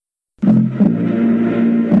Top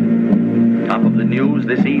of the news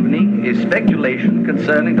this evening is speculation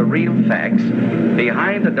concerning the real facts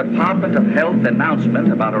behind the Department of Health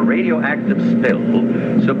announcement about a radioactive spill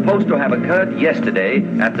supposed to have occurred yesterday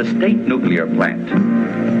at the state nuclear plant.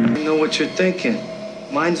 I know what you're thinking.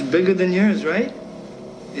 Mine's bigger than yours, right?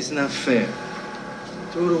 It's not fair.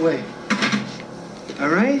 Throw it away. All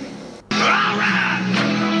right?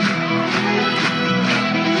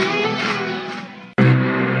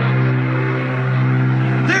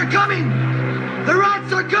 They're coming! The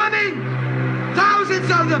rats are coming!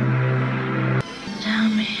 Thousands of them!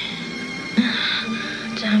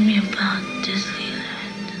 Tell me about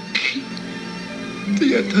Disneyland. They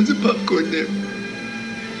got tons of popcorn there.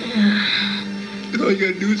 Yeah. And all you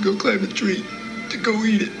gotta do is go climb a tree to go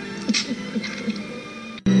eat it.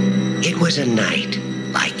 It was a night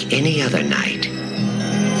like any other night.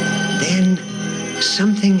 Then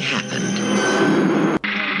something happened.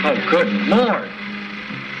 Oh, good Lord.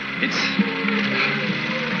 It's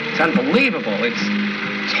unbelievable. It's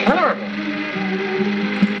horrible.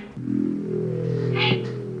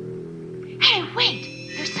 Hey,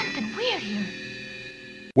 wait! There's something weird here.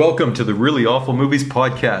 Welcome to the Really Awful Movies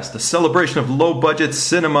Podcast, a celebration of low-budget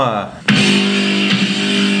cinema.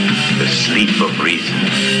 The sleep of reason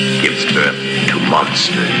gives birth to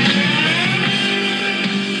monsters.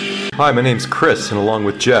 Hi, my name's Chris, and along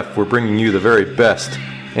with Jeff, we're bringing you the very best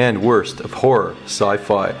and worst of horror,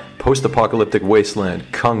 sci-fi, post-apocalyptic wasteland,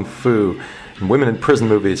 kung fu, and women in prison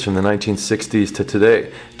movies from the 1960s to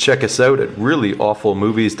today. Check us out at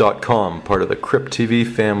reallyawfulmovies.com, part of the Crypt TV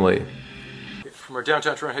family. From our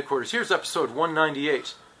downtown Toronto headquarters, here's episode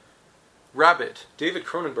 198. Rabid, David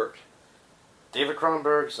Cronenberg. David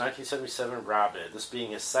Cronenberg's 1977 Rabid, this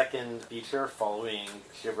being his second feature following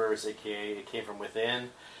Shivers, aka It Came From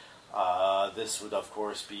Within. This would, of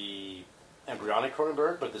course, be embryonic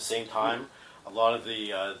Cronenberg, but at the same time, a lot of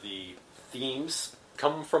the themes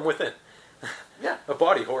Come from within. Yeah. A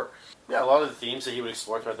body horror. Yeah, a lot of the themes that he would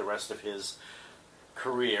explore throughout the rest of his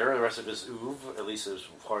career, the rest of his oeuvre, at least as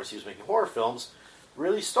far as he was making horror films,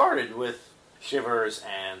 really started with Shivers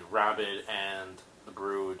and Rabid and The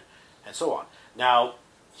Brood and so on. Now,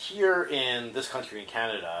 here in this country, in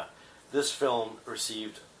Canada, this film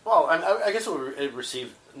received, well, I guess it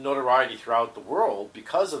received notoriety throughout the world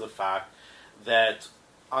because of the fact that,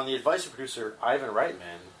 on the advice of producer Ivan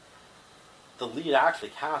Reitman, the lead actor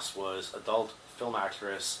cast was adult film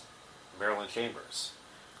actress Marilyn Chambers,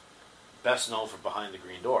 best known for Behind the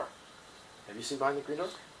Green Door. Have you seen Behind the Green Door?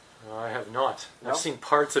 I have not. No? I've seen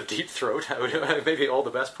parts of Deep Throat, maybe all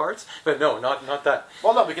the best parts, but no, not that.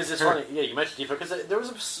 Well, no, because it's funny. Yeah, you mentioned Deep Throat, because there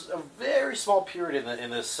was a very small period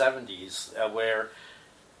in the 70s where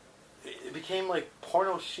it became like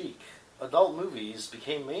porno chic. Adult movies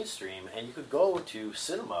became mainstream, and you could go to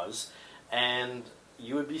cinemas, and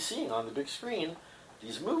you would be seeing on the big screen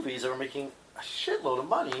these movies that were making a shitload of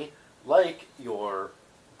money, like your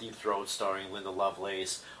Deep Throat starring Linda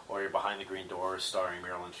Lovelace, or your Behind the Green Door starring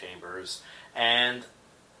Marilyn Chambers. And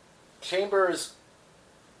Chambers,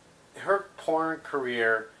 her porn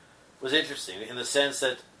career was interesting in the sense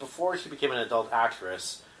that before she became an adult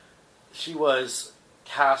actress, she was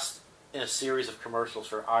cast in a series of commercials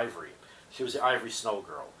for Ivory. She was the Ivory Snow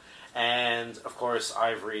Girl. And, of course,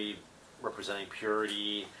 Ivory representing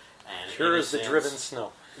purity and Pure as the innocence. driven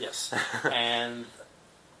snow. Yes. And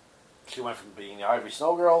she went from being the Ivory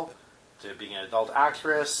Snow Girl to being an adult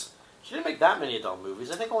actress. She didn't make that many adult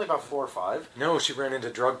movies. I think only about 4 or 5. No, she ran into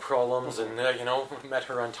drug problems and, met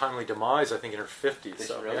her untimely demise, I think, in her 50s. Did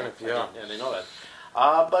so, she really? yeah. Yeah, they know that.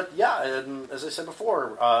 But yeah, as I said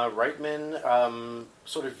before, Reitman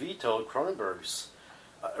sort of vetoed Cronenberg's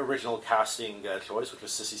original casting choice, which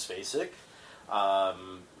was Sissy Spacek,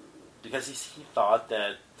 because he thought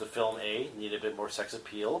that the film A needed a bit more sex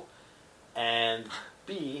appeal, and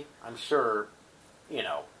B, I'm sure,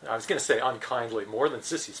 I was going to say unkindly more than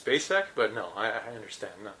Sissy Spacek, but no, I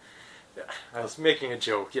understand. No. Yeah, I was making a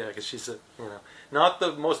joke, because she's not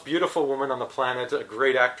the most beautiful woman on the planet, a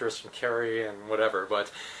great actress from Carrie and whatever,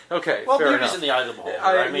 but okay, well, fair beauty's enough. in the eye of the beholder.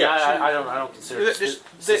 I don't consider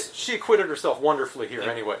she acquitted herself wonderfully here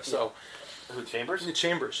anyway. So, who, Chambers?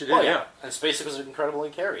 Chambers, she did. Well, yeah, and Spacek was incredible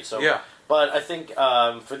in Carrie. So, yeah. But I think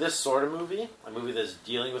for this sort of movie, a movie that's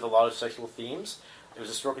dealing with a lot of sexual themes, it was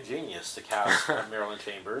a stroke of genius to cast Marilyn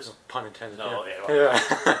Chambers. No, pun intended. No, yeah.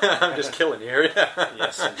 I'm just killing you here.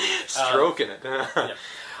 Yes, indeed. Stroking it. Yeah.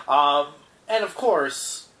 And of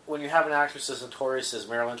course, when you have an actress as notorious as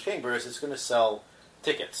Marilyn Chambers, it's going to sell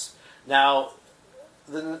tickets. Now,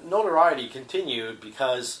 the notoriety continued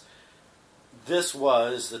because this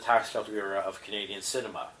was the tax shelter era of Canadian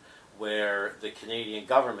cinema, where the Canadian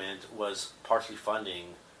government was partially funding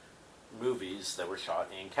movies that were shot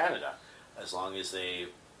in Canada, as long as they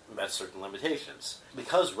met certain limitations.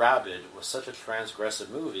 Because Rabid was such a transgressive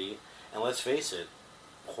movie, and let's face it,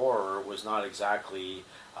 horror was not exactly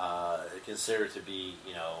considered to be,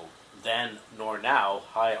 then nor now,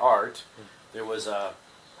 high art. There was a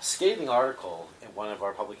scathing article in one of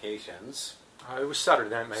our publications. It was Saturday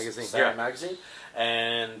Night Magazine. Saturday Magazine.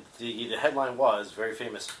 And the headline was, very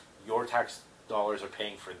famous, "Your tax dollars are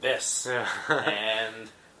paying for this." Yeah. And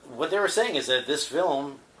what they were saying is that this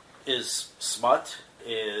film is smut,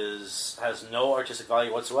 has no artistic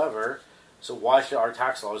value whatsoever, so why should our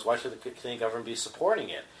tax dollars, why should the Canadian government be supporting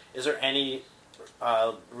it? Is there any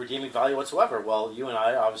redeeming value whatsoever? Well, you and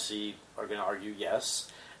I obviously are going to argue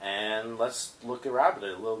yes, and let's look at Rabid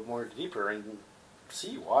a little more deeper and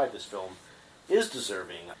see why this film is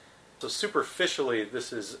deserving. So superficially,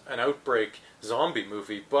 this is an outbreak zombie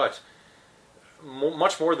movie, but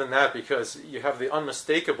much more than that, because you have the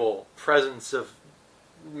unmistakable presence of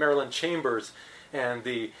Marilyn Chambers and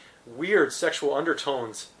the weird sexual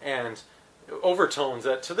undertones and overtones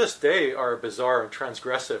that to this day are bizarre and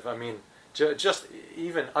transgressive. I mean, just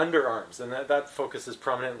even underarms, and that focuses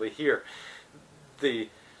prominently here. The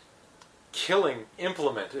killing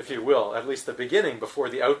implement, if you will, at least the beginning before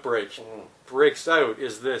the outbreak breaks out,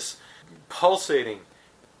 is this pulsating,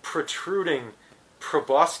 protruding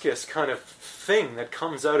proboscis kind of thing that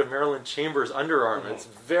comes out of Marilyn Chambers' underarm.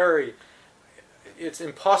 It's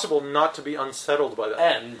impossible not to be unsettled by that.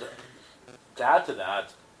 And to add to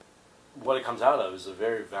that, what it comes out of is a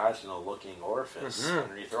very vaginal-looking orifice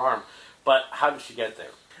underneath her arm. But how did she get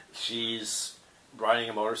there? She's riding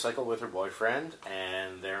a motorcycle with her boyfriend,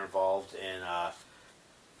 and they're involved in a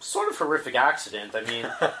sort of horrific accident. I mean,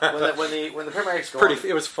 when the paramedics go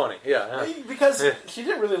it was funny, yeah. Because she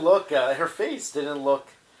didn't really look, her face didn't look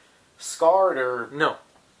scarred or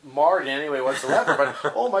marred in any way whatsoever.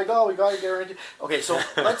 But, oh my God, we got to get her into... Okay, so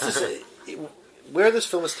let's just say... Where this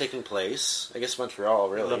film is taking place, I guess Montreal,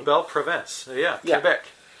 really. La Belle Province, Quebec.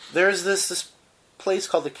 There's this place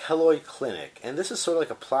called the Keloid Clinic, and this is sort of like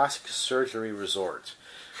a plastic surgery resort,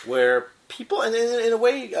 where people, and in a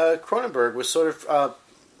way, Cronenberg was sort of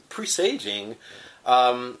presaging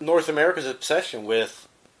North America's obsession with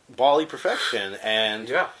body perfection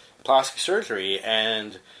and plastic surgery,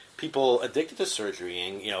 and people addicted to surgery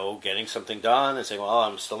and, getting something done and saying, well,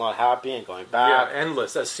 I'm still not happy, and going back. Yeah,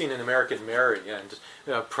 endless, as seen in American Mary, and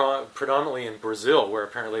predominantly in Brazil, where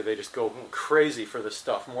apparently they just go crazy for this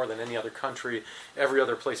stuff more than any other country. Every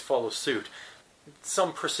other place follows suit.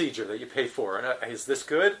 Some procedure that you pay for. And is this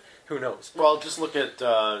good? Who knows? Well, just look at,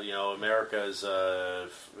 America's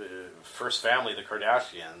first family, the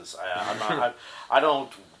Kardashians. I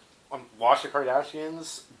don't watch the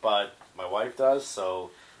Kardashians, but my wife does,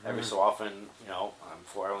 so... Every so often, I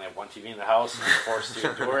only have one TV in the house, and I'm forced to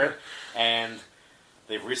endure it. And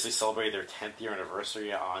they've recently celebrated their 10th year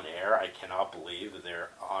anniversary on air. I cannot believe that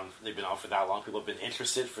they've been on for that long. People have been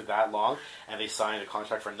interested for that long, and they signed a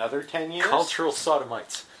contract for another 10 years. Cultural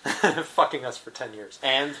sodomites. Fucking us for 10 years.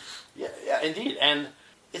 And, yeah, indeed. And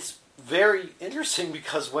it's very interesting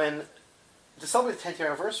because to celebrate the 10th year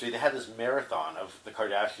anniversary, they had this marathon of the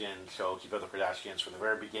Kardashian show, Keep Up the Kardashians, from the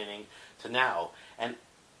very beginning to now. And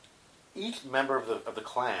each member of the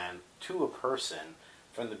clan, to a person,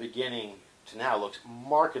 from the beginning to now, looks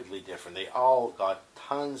markedly different. They all got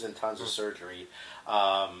tons and tons of surgery.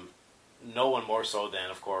 No one more so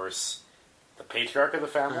than, of course, the patriarch of the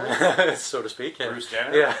family, so to speak. Bruce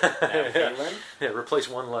Jenner. Yeah, and Caitlyn. Replace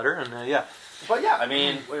one letter, and But yeah, I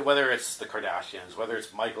mean, whether it's the Kardashians, whether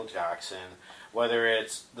it's Michael Jackson, whether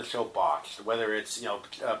it's the show Botched, whether it's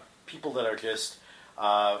people that are just.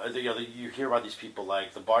 You hear about these people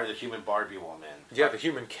like the human Barbie woman. Yeah, the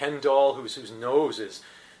human Ken doll whose nose is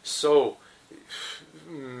so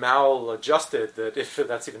maladjusted that, if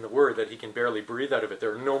that's even the word, that he can barely breathe out of it.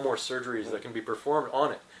 There are no more surgeries that can be performed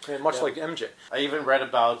on it. And much like MJ. I even read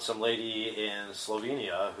about some lady in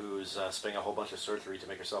Slovenia who's spending a whole bunch of surgery to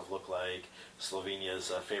make herself look like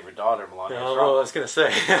Slovenia's favorite daughter, Melania Trump. Oh, I was going to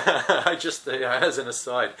say, as an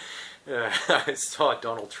aside, I saw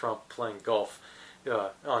Donald Trump playing golf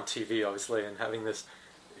on TV, obviously, and having this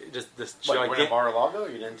gigantic... You went to Mar-a-Lago?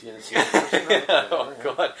 You didn't see it? Oh,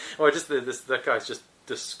 God. Well, that guy's just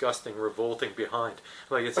disgusting, revolting behind.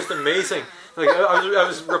 Like, it's just amazing. Like, I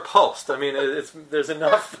was repulsed. I mean, there's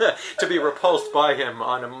enough to be repulsed by him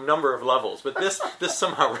on a number of levels, but this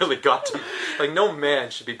somehow really got to me. Like, no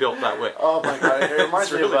man should be built that way. Oh my god! It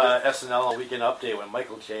reminds me really of SNL Weekend Update when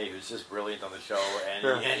Michael Che, who's just brilliant on the show,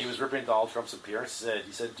 and he was ripping Donald Trump's appearance.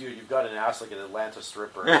 He said, "Dude, you've got an ass like an Atlanta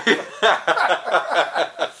stripper."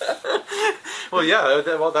 Well, yeah.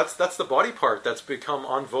 That's the body part that's become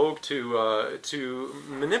en vogue to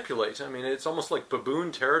manipulate. I mean, it's almost like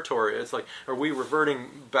baboon territory. It's like, are we reverting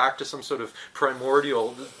back to some sort of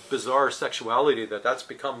primordial, bizarre sexuality that's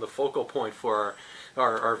become the focal point for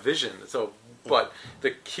our vision? So, but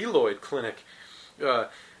the keloid clinic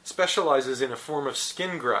specializes in a form of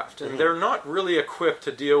skin graft, and they're not really equipped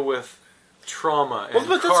to deal with trauma and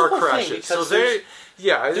car crashes. So this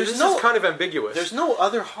is kind of ambiguous. There's no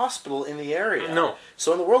other hospital in the area. No.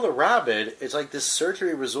 So in the world of Rabid, it's like this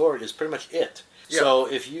surgery resort is pretty much it. Yeah. So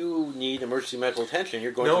if you need emergency medical attention,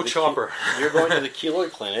 you're going to the chopper. You're going to the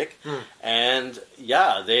keloid clinic, and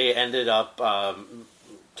they ended up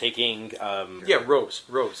taking Rose.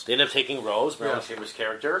 They ended up taking Rose, Marilyn Chambers'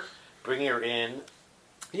 character, bringing her in.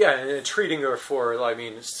 Yeah, and treating her for,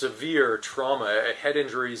 severe trauma, head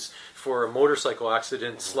injuries for a motorcycle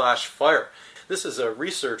accident / fire. This is a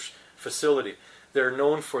research facility. They're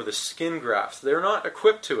known for the skin grafts. They're not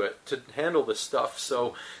equipped to handle this stuff,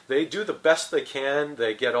 so they do the best they can.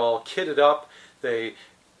 They get all kitted up. They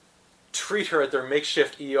treat her at their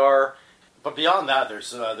makeshift ER. But beyond that,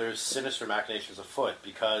 there's sinister machinations afoot,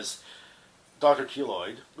 because Dr.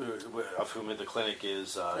 Keloid, of whom the clinic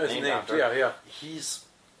is named after, he's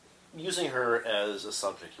using her as a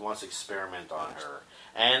subject. He wants to experiment on her.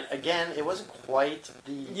 And again, it wasn't quite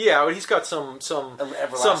the... Yeah, but he's got some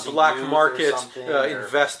black market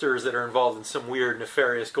investors that are involved in some weird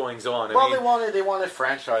nefarious goings-on. They wanted to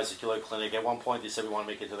franchise the Keloid Clinic. At one point, they said, we want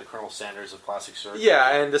to make it into the Colonel Sanders of plastic surgery.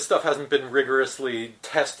 Yeah, and this stuff hasn't been rigorously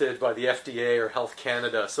tested by the FDA or Health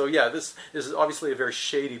Canada. So yeah, this is obviously a very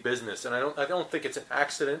shady business. And I don't think it's an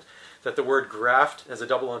accident that the word graft has a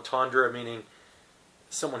double entendre, meaning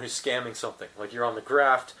someone who's scamming something. Like, you're on the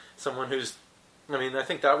graft, someone who's... I mean, I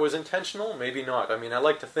think that was intentional, maybe not. I mean, I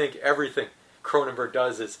like to think everything Cronenberg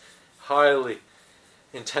does is highly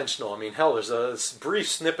intentional. I mean, hell, there's a brief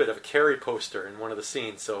snippet of a Carrie poster in one of the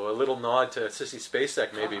scenes, so a little nod to Sissy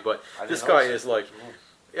Spacek maybe, but this guy is like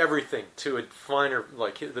everything to a finer,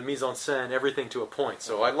 like the mise en scène, everything to a point.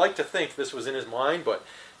 So I'd like to think this was in his mind, but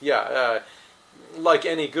yeah, like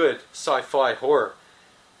any good sci-fi horror,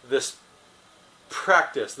 this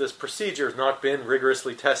procedure has not been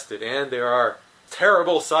rigorously tested, and there are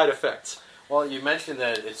terrible side effects. Well, you mentioned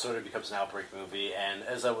that it sort of becomes an outbreak movie, and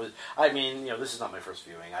this is not my first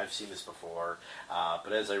viewing. I've seen this before,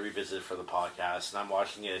 but as I revisited for the podcast, and I'm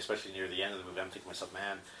watching it, especially near the end of the movie, I'm thinking to myself,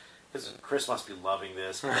 man, Chris must be loving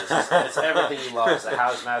this, because it's everything he loves: the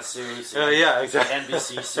hazmat suits, exactly. the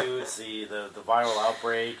NBC suits, the viral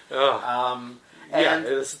outbreak. And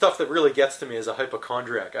the stuff that really gets to me as a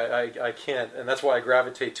hypochondriac. I can't, and that's why I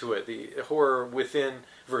gravitate to it. The horror within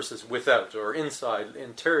versus without, or inside,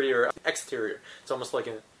 interior, exterior. It's almost like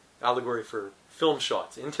an allegory for film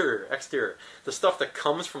shots, interior, exterior. The stuff that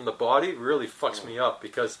comes from the body really fucks me up,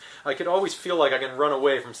 because I could always feel like I can run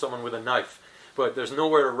away from someone with a knife, but there's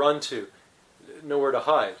nowhere to run to, nowhere to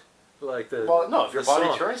hide. Like if your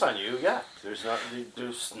body turns on you, there's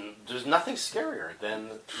nothing scarier than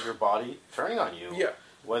your body turning on you. Yeah.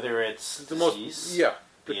 Whether it's disease,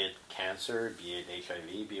 be it cancer, be it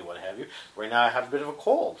HIV, be it what have you. Right now I have a bit of a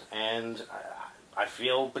cold, and I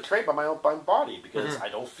feel betrayed by my own body, because I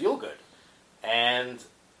don't feel good. And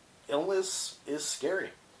illness is scary.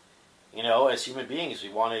 You know, as human beings, we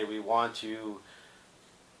want to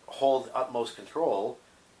hold utmost control,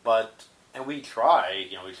 and we try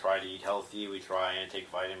to eat healthy, we try and take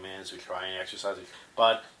vitamins, we try and exercise.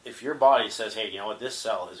 But if your body says, hey, you know what, this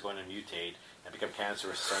cell is going to mutate and become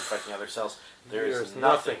cancerous and start infecting other cells, there's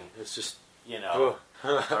nothing. It's just,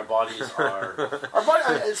 our bodies are...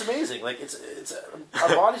 it's amazing. Like,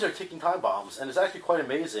 our bodies are ticking time bombs, and it's actually quite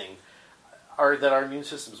amazing that our immune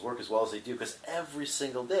systems work as well as they do, because every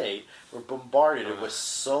single day we're bombarded with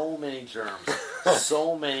so many germs,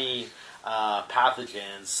 so many...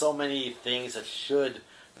 pathogens, so many things that should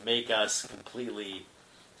make us completely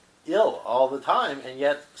ill all the time, and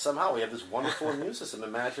yet somehow we have this wonderful immune system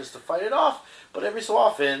that manages to fight it off. But every so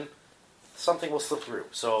often, something will slip through.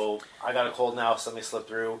 So I got a cold now, something slipped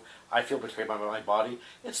through, I feel betrayed by my body.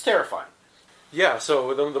 It's terrifying. Yeah,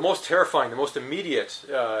 so the most terrifying, the most immediate,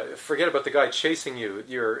 forget about the guy chasing you,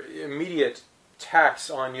 your immediate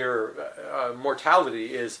tax on your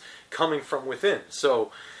mortality is coming from within.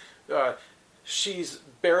 So she's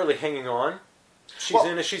barely hanging on.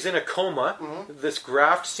 She's in a coma. This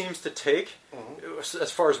graft seems to take,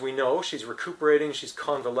 as far as we know. She's recuperating, she's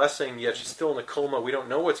convalescing, yet she's still in a coma. We don't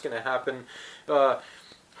know what's going to happen.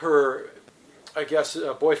 Her, I guess,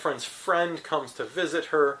 boyfriend's friend comes to visit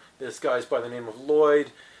her. This guy's by the name of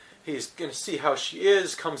Lloyd. He's going to see how she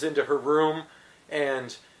is, comes into her room,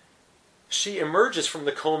 and she emerges from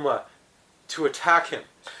the coma to attack him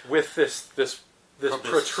with this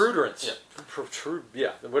protuberance.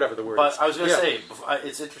 Whatever the word is. But I was going to say,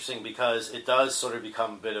 it's interesting because it does sort of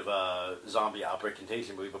become a bit of a zombie outbreak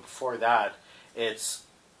contagion movie, but before that, it's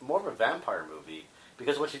more of a vampire movie.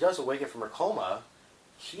 Because when she does awaken from her coma,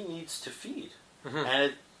 she needs to feed.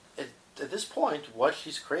 And at this point, what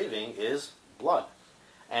she's craving is blood.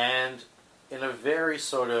 And in a very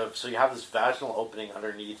sort of... So you have this vaginal opening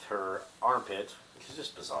underneath her armpit, which is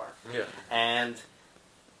just bizarre. Yeah. And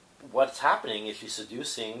what's happening is she's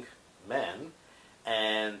seducing men,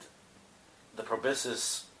 and the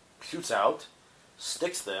proboscis shoots out,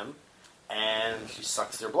 sticks them, and she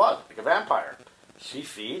sucks their blood like a vampire. She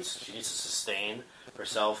feeds, she needs to sustain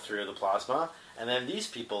herself through the plasma, and then these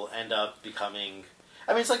people end up becoming...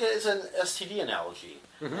 I mean, it's an STD analogy,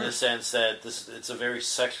 in the sense that it's a very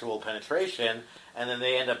sexual penetration, and then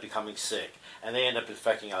they end up becoming sick, and they end up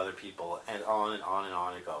infecting other people, and on and on and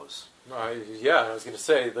on it goes. I was going to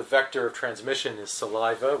say, the vector of transmission is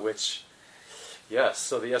saliva, which, yes,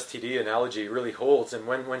 so the STD analogy really holds. And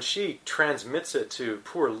when she transmits it to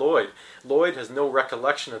poor Lloyd, Lloyd has no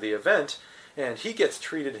recollection of the event, and he gets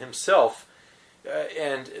treated himself,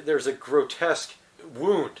 and there's a grotesque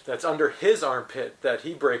wound that's under his armpit that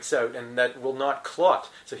he breaks out and that will not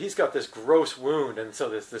clot. So he's got this gross wound, and so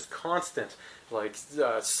there's this constant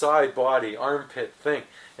side body armpit thing,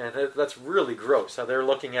 and that's really gross how they're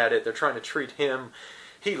looking at it. They're trying to treat him.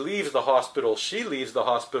 He leaves the hospital, she leaves the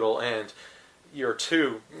hospital, and your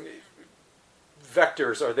two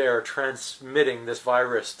vectors are there transmitting this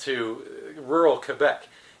virus to rural Quebec.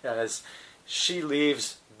 As she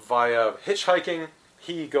leaves via hitchhiking,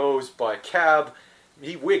 he goes by cab.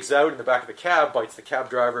 He wigs out in the back of the cab, bites the cab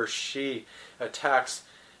driver. She attacks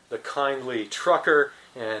the kindly trucker,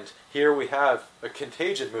 and here we have a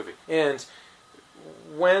contagion movie. And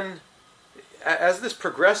as this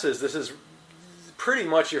progresses, this is pretty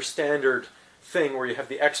much your standard thing where you have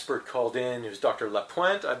the expert called in, who's Dr.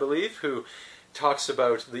 Lapointe, I believe, who talks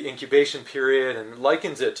about the incubation period and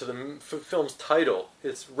likens it to the film's title.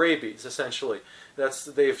 It's rabies, essentially.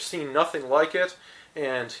 They've seen nothing like it.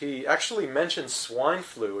 And he actually mentioned swine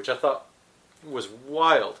flu, which I thought was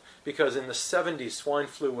wild, because in the 70s, swine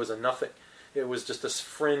flu was a nothing. It was just this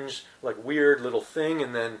fringe, weird little thing,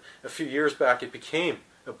 and then a few years back it became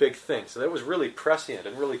a big thing. So that was really prescient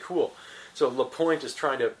and really cool. So Lapointe is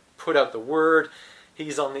trying to put out the word.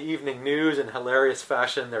 He's on the evening news in hilarious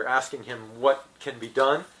fashion. They're asking him what can be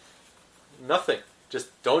done. Nothing.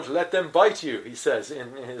 Just don't let them bite you, he says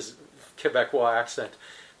in his Quebecois accent.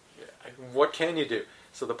 What can you do?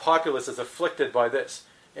 So the populace is afflicted by this,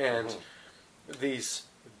 and these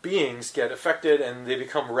beings get affected, and they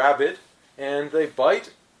become rabid, and they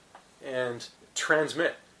bite and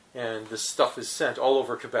transmit, and this stuff is sent all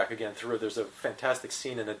over Quebec again. There's a fantastic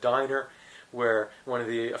scene in a diner where one of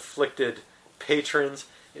the afflicted patrons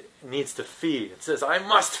needs to feed. It says, "I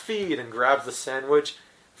must feed," and grabs the sandwich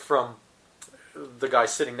from the guy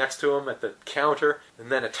sitting next to him at the counter,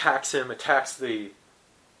 and then attacks the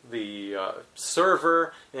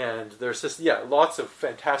server, and there's just lots of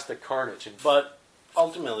fantastic carnage. But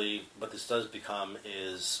ultimately, what this does become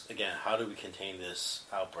is, again, how do we contain this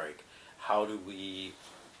outbreak? How do we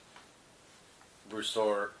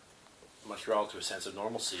restore Montreal to a sense of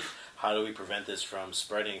normalcy? How do we prevent this from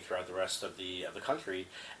spreading throughout the rest of the country?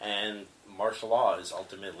 And martial law is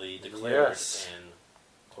ultimately declared in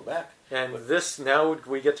Quebec. And now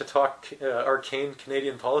we get to talk arcane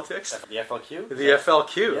Canadian politics? The FLQ? The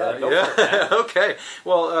FLQ. Yeah, go for it, Okay.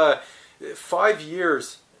 Well, 5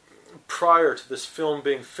 years prior to this film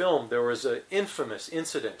being filmed, there was an infamous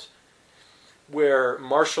incident where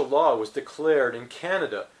martial law was declared in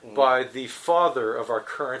Canada by the father of our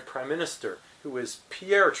current Prime Minister, who was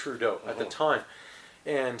Pierre Trudeau at the time.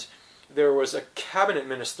 And there was a cabinet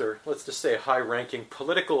minister, let's just say a high-ranking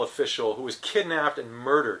political official, who was kidnapped and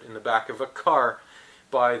murdered in the back of a car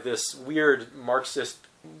by this weird Marxist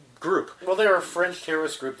group. Well, they're a French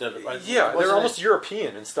terrorist group that... they're almost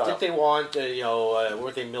European in style. Did they want,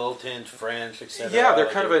 weren't they militant, French, etc.? Yeah,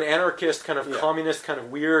 they're kind of an anarchist, kind of communist, kind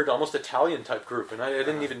of weird, almost Italian-type group. And I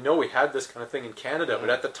didn't even know we had this kind of thing in Canada. But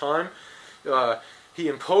at the time, he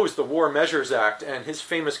imposed the War Measures Act, and his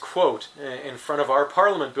famous quote in front of our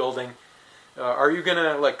Parliament building are you going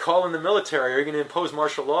to like call in the military? Are you going to impose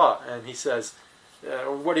martial law? And he says,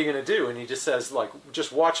 what are you going to do? And he just says, like,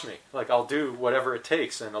 just watch me. Like, I'll do whatever it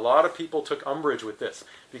takes. And a lot of people took umbrage with this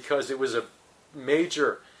because it was a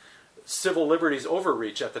major civil liberties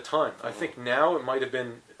overreach at the time. I think now it might have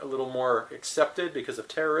been a little more accepted because of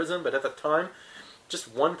terrorism, but at the time,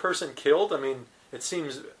 just one person killed. I mean, it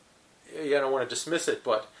seems, I don't want to dismiss it,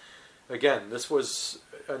 but again, this was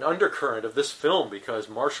an undercurrent of this film because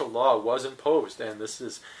martial law was imposed, and this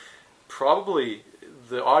is probably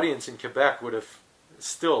the audience in Quebec would have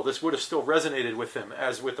still resonated with them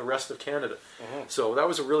as with the rest of Canada. So that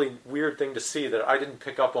was a really weird thing to see that I didn't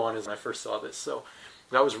pick up on as I first saw this. So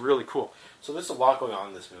that was really cool. So there's a lot going on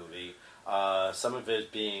in this movie. Some of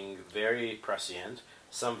it being very prescient,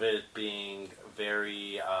 some of it being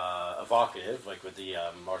very evocative, like with the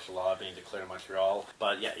martial law being declared in Montreal.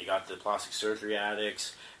 But yeah, you got the plastic surgery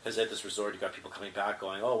addicts, because at this resort you got people coming back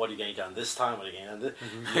going, oh, what are you getting done this time? What are you getting done this?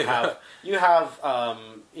 You have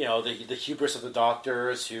the hubris of the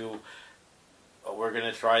doctors who, oh, we're going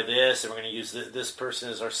to try this, and we're going to use this person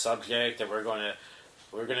as our subject, and we're going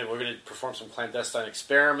to perform some clandestine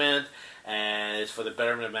experiment, and it's for the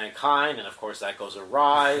betterment of mankind, and of course that goes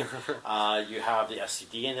awry. You have the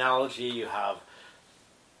STD analogy, you have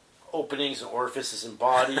openings and orifices in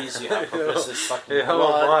bodies, you have purposes sucking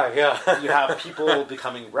blood, you have people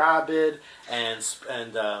becoming rabid and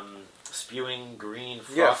spewing green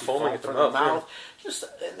frothy foam from the mouth.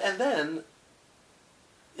 And then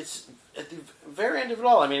it's at the very end of it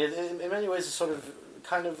all. I mean, in many ways, it's sort of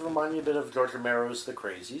kind of remind me a bit of George Romero's The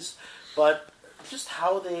Crazies, but just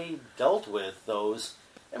how they dealt with those.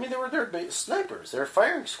 I mean, they're snipers, they're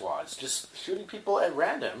firing squads, just shooting people at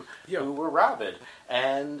random who were rabid.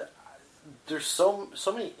 And there's so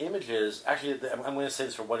many images. Actually, I'm going to say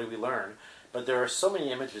this for What Did We Learn? But there are so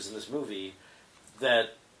many images in this movie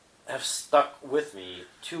that have stuck with me,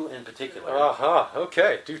 two in particular.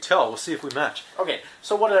 Okay, do tell. We'll see if we match. Okay,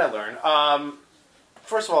 so what did I learn?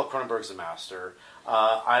 First of all, Cronenberg's a master.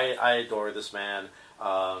 I adore this man.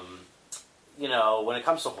 When it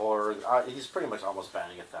comes to horror, he's pretty much almost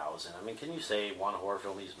batting 1,000. I mean, can you say one horror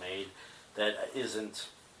film he's made that isn't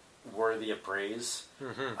worthy of praise?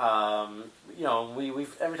 We've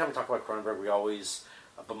every time we talk about Cronenberg, we always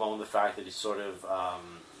bemoan the fact that he's sort of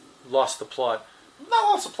lost the plot. Not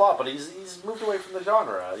lost the plot, but he's moved away from the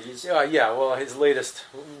genre. Well, his latest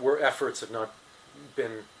efforts have not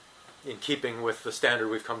been in keeping with the standard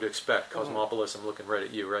we've come to expect. Cosmopolis, I'm looking right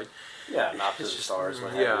at you, right? Yeah, not to the stars,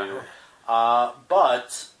 what have you.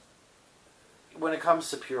 But when it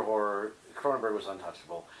comes to pure horror, Cronenberg was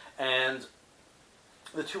untouchable. And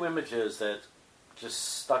the two images that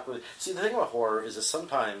just stuck with... See, the thing about horror is that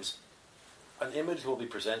sometimes an image will be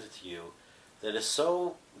presented to you that is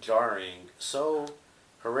so jarring, so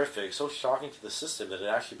horrific, so shocking to the system that it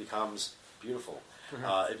actually becomes beautiful.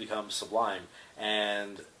 It becomes sublime.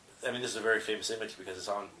 And, I mean, this is a very famous image because it's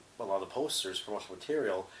on a lot of the posters, promotional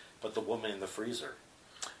material, but the woman in the freezer.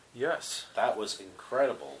 Yes. That was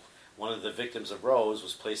incredible. One of the victims of Rose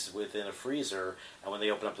was placed within a freezer, and when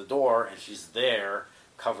they open up the door, and she's there,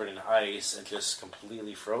 covered in ice, and just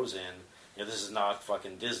completely frozen. This is not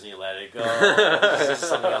fucking Disney, let it go. This is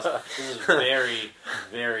something else. This is very,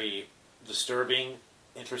 very disturbing,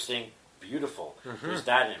 interesting, beautiful. There's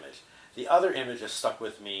that image. The other image that stuck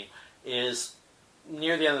with me is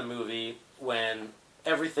near the end of the movie when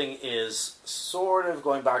everything is sort of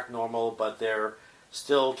going back to normal, but they're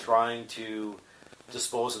still trying to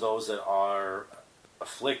dispose of those that are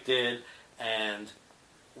afflicted, and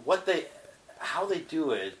how they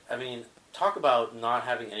do it. I mean, talk about not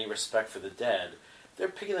having any respect for the dead. They're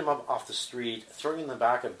picking them up off the street, throwing them in the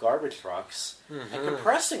back of garbage trucks, and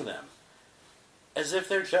compressing them as if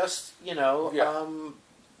they're just,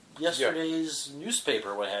 yesterday's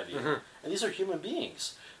newspaper, what have you. And these are human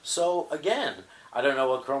beings. So, again, I don't know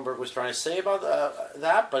what Cronenberg was trying to say about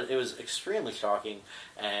that, but it was extremely shocking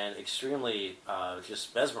and extremely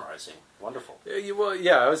just mesmerizing. Wonderful. I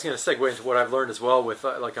was going to segue into what I've learned as well with,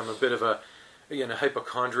 I'm a bit of a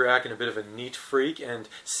hypochondriac and a bit of a neat freak, and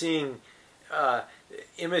seeing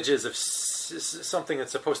images of something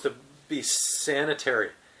that's supposed to be sanitary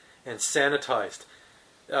and sanitized.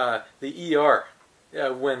 The ER,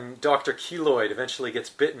 when Dr. Keloid eventually gets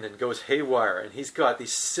bitten and goes haywire, and he's got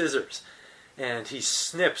these scissors, and he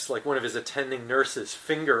snips like one of his attending nurses'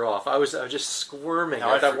 finger off. I was just squirming.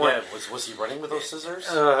 Now at that one. Was he running with those scissors?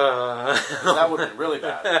 That would have been really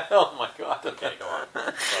bad. Oh my god. Okay, go on.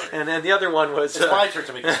 Sorry. And then the other one was... It's my turn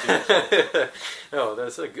to make this No,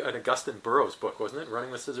 that's an Augustine Burroughs book, wasn't it?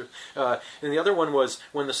 Running with Scissors. And the other one was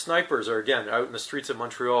when the snipers are, again, out in the streets of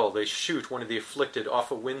Montreal, they shoot one of the afflicted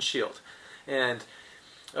off a windshield. and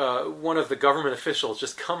one of the government officials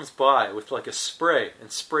just comes by with like a spray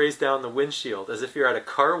and sprays down the windshield as if you're at a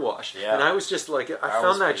car wash. Yeah. And I was just like, I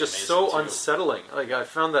found that just so unsettling. Like, I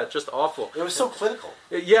found that just awful. It was so clinical.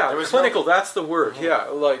 Yeah, clinical. That's the word. Mm-hmm. Yeah,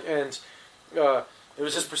 like and. It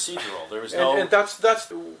was just procedural. There was and that's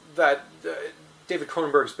that David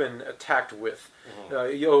Cronenberg's been attacked with.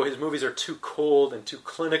 Mm-hmm. His movies are too cold and too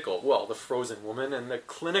clinical. Well, The Frozen Woman and the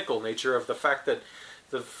clinical nature of the fact that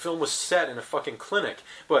the film was set in a fucking clinic.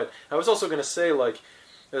 But I was also going to say, like,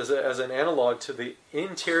 as an analog to the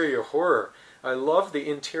interior horror, I love the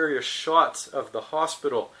interior shots of the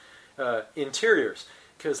hospital interiors.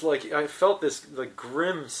 Because, like, I felt this like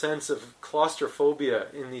grim sense of claustrophobia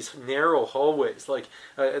in these narrow hallways. Like,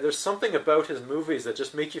 there's something about his movies that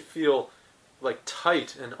just make you feel like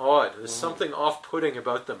tight and odd. There's something off-putting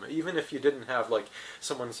about them, even if you didn't have like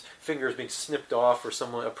someone's fingers being snipped off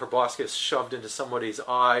or a proboscis shoved into somebody's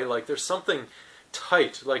eye. Like, there's something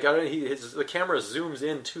tight. Like, the camera zooms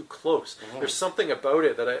in too close. There's something about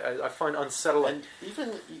it that I find unsettling.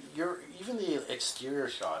 And even the exterior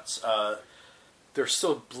shots. They're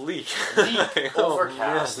so bleak.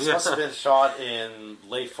 Overcast. This must have been shot in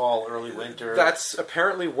late fall, early winter. That's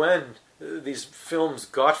apparently when these films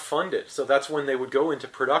got funded. So that's when they would go into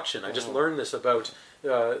production. I just learned this about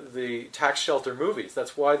the tax shelter movies.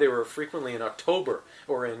 That's why they were frequently in October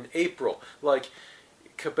or in April. Like,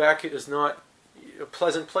 Quebec is not a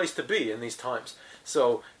pleasant place to be in these times.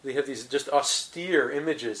 So they have these just austere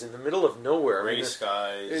images in the middle of nowhere. Gray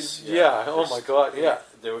skies. Oh my God, yeah.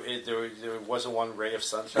 There wasn't one ray of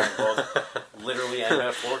sunshine, both literally and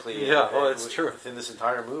metaphorically. That's true. Within this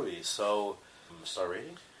entire movie. So, star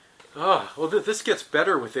rating? Well, this gets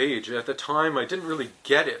better with age. At the time, I didn't really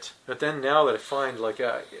get it, but then now that I find, like,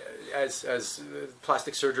 as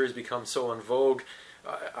plastic surgery has become so en vogue,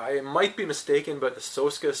 I might be mistaken, but the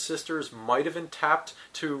Soska sisters might have been tapped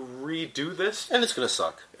to redo this. And it's going to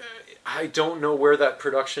suck. I don't know where that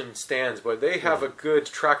production stands, but they have a good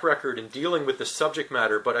track record in dealing with the subject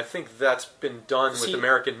matter, but I think that's been done with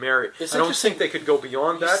American Mary. I don't think they could go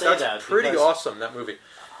beyond that. That's pretty awesome, that movie.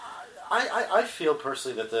 I feel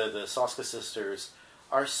personally that the Soska sisters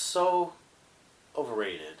are so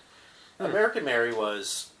overrated. American Mary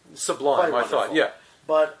was sublime, I thought, yeah.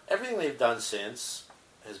 But everything they've done since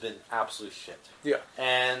has been absolute shit. Yeah.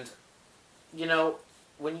 And, you know,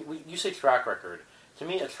 when you say track record, to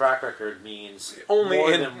me a track record means only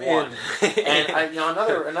more than one. And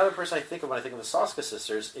another person I think of when I think of the Soska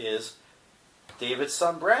sisters is David's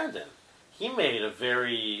son Brandon. He made a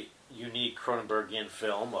very unique Cronenbergian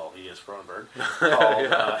film. Well, he is Cronenberg. Called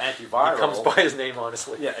Antiviral. He comes by his name,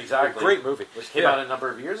 honestly. Yeah, exactly. Great movie. Which came out a number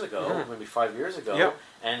of years ago, maybe 5 years ago,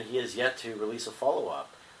 and he has yet to release a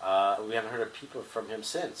follow-up. We haven't heard a peep from him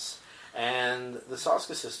since. And the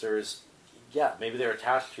Soska sisters, maybe they're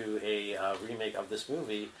attached to a remake of this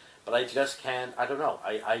movie, but I just can't. I don't know.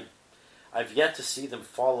 I've yet to see them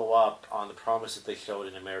follow up on the promise that they showed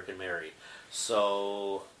in American Mary.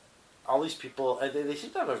 So all these people, they seem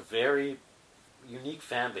to have a very unique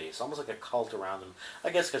fan base, almost like a cult around them. I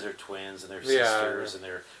guess because they're twins and they're sisters and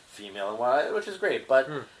they're female and whatnot, which is great. But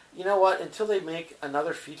you know what? Until they make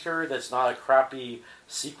another feature that's not a crappy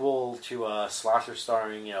sequel to a slasher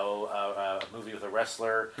starring, a movie with a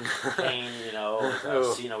wrestler, Kane,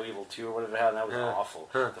 See No Evil 2 or whatever they had, that was awful.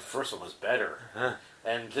 The first one was better.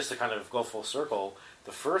 And just to kind of go full circle,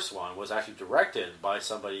 the first one was actually directed by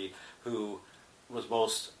somebody who was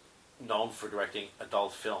most known for directing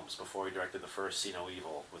adult films before he directed the first See No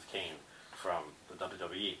Evil with Kane from the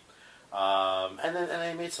WWE. And then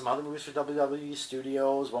they made some other movies for WWE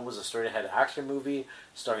Studios. One was a straight-ahead action movie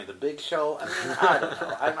starring The Big Show. I mean, I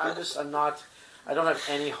don't know. I don't have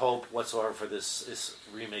any hope whatsoever for this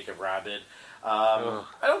remake of Rabid. I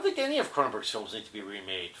don't think any of Cronenberg's films need to be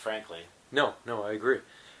remade, frankly. No, I agree.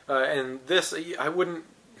 And this, I wouldn't.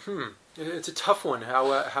 It's a tough one.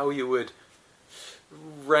 How you would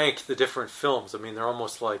rank the different films. I mean, they're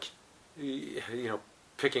almost like,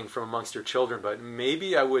 picking from amongst your children, but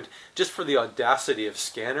maybe I would, just for the audacity of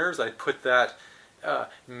Scanners, I'd put that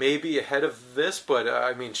maybe ahead of this, but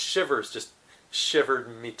I mean, Shivers just shivered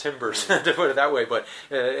me timbers, to put it that way, but,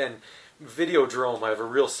 and Videodrome I have a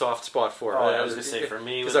real soft spot for. I was going to say, for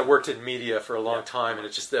me, because I worked in media for a long time, and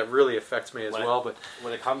that really affects me as well. But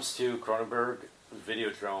when it comes to Cronenberg,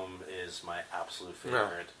 Videodrome is my absolute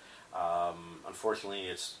favorite. Unfortunately,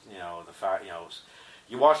 it's, the fact,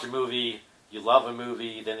 you watch the movie, you love a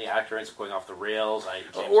movie, then the actor ends up going off the rails.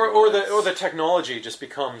 Or the technology just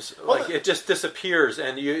becomes it just disappears,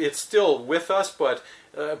 and it's still with us, but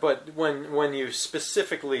when you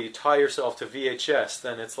specifically tie yourself to VHS,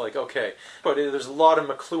 then it's like okay. But there's a lot of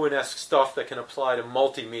McLuhan-esque stuff that can apply to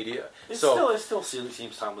multimedia. It still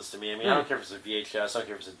seems timeless to me. I mean, I don't care if it's a VHS, I don't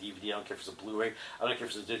care if it's a DVD, I don't care if it's a Blu-ray, I don't care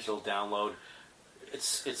if it's a digital download.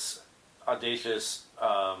 It's audacious,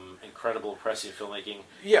 incredible, impressive filmmaking.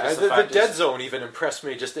 Yeah, the Dead Zone even impressed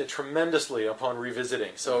me just tremendously upon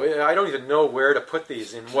revisiting. So I don't even know where to put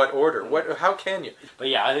these in what order. How can you? But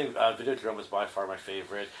yeah, I think Videodrome was by far my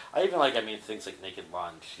favorite. I even like, things like Naked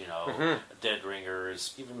Lunch, Dead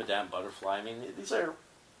Ringers, even Madame Butterfly. I mean, these are,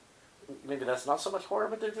 maybe that's not so much horror,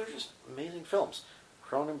 but they're just amazing films.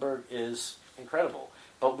 Cronenberg is incredible.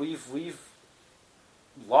 But we've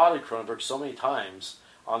lauded Cronenberg so many times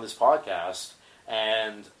on this podcast,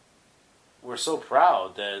 and we're so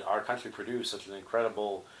proud that our country produced such an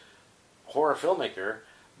incredible horror filmmaker.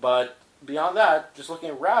 But beyond that, just looking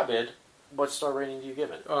at Rabid, what star rating do you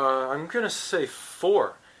give it? I'm going to say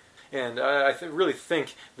 4. And I really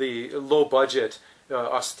think the low-budget,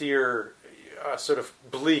 austere, sort of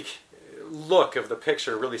bleak look of the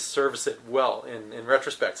picture really serves it well in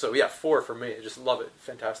retrospect. So yeah, 4 for me. I just love it.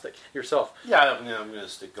 Fantastic. Yourself? Yeah, I'm going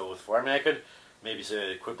to go with 4. I mean, I could maybe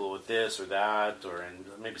say quibble with this or that, and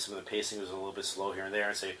maybe some of the pacing was a little bit slow here and there,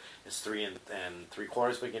 and say it's 3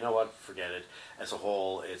 3/4. But you know what? Forget it. As a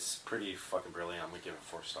whole, it's pretty fucking brilliant. I'm going to give it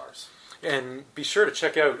 4 stars. And be sure to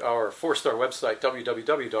check out our 4-star website,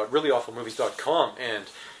 www.reallyawfulmovies.com, and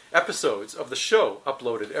episodes of the show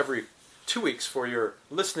uploaded every 2 weeks for your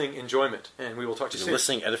listening enjoyment. And we will talk to you soon.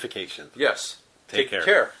 Listening edification. Yes. Take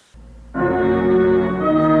care.